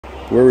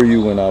Where were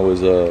you when I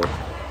was a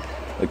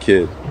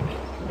kid,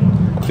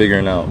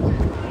 figuring out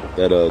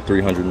that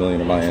 300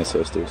 million of my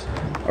ancestors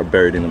are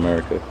buried in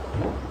America?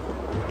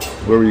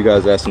 Where were you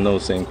guys asking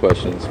those same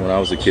questions when I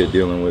was a kid,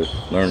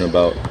 learning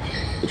about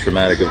the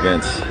traumatic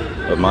events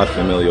of my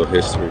familial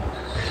history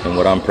and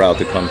what I'm proud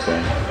to come from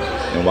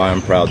and why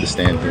I'm proud to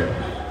stand here,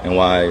 and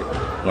why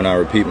when I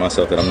repeat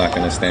myself that I'm not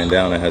going to stand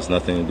down, it has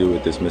nothing to do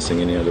with dismissing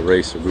any other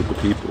race or group of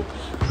people.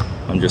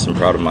 I'm just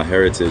proud of my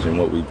heritage and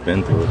what we've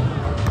been through.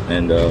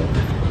 And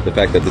the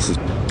fact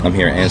that I'm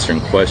here answering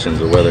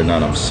questions of whether or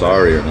not I'm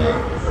sorry or not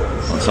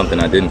on something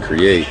I didn't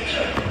create,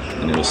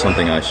 and it was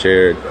something I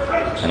shared,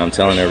 and I'm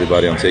telling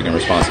everybody I'm taking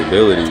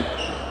responsibility,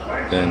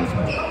 then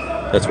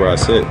that's where I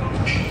sit.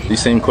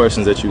 These same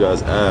questions that you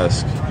guys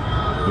ask,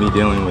 me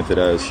dealing with it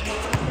as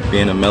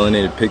being a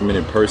melanated,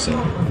 pigmented person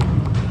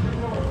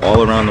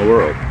all around the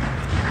world,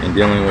 and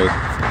dealing with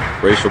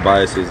racial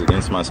biases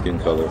against my skin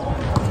color,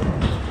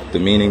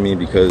 demeaning me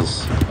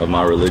because of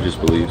my religious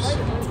beliefs,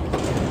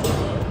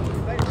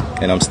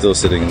 and I'm still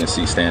sitting in the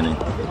seat standing.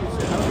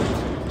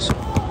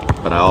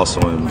 But I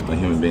also am a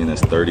human being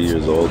that's 30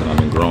 years old, and I've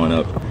been growing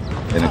up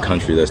in a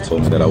country that's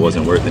told me that I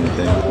wasn't worth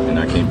anything, and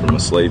I came from a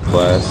slave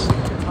class,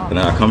 and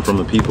I come from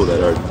a people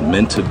that are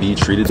meant to be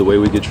treated the way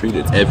we get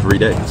treated every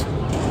day.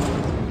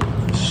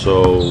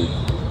 So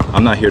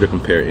I'm not here to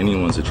compare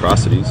anyone's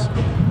atrocities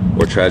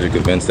or tragic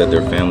events that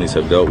their families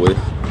have dealt with.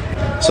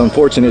 It's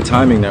unfortunate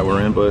timing that we're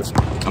in, but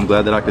I'm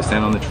glad that I could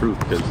stand on the truth,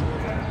 because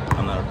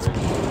I'm not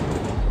afraid.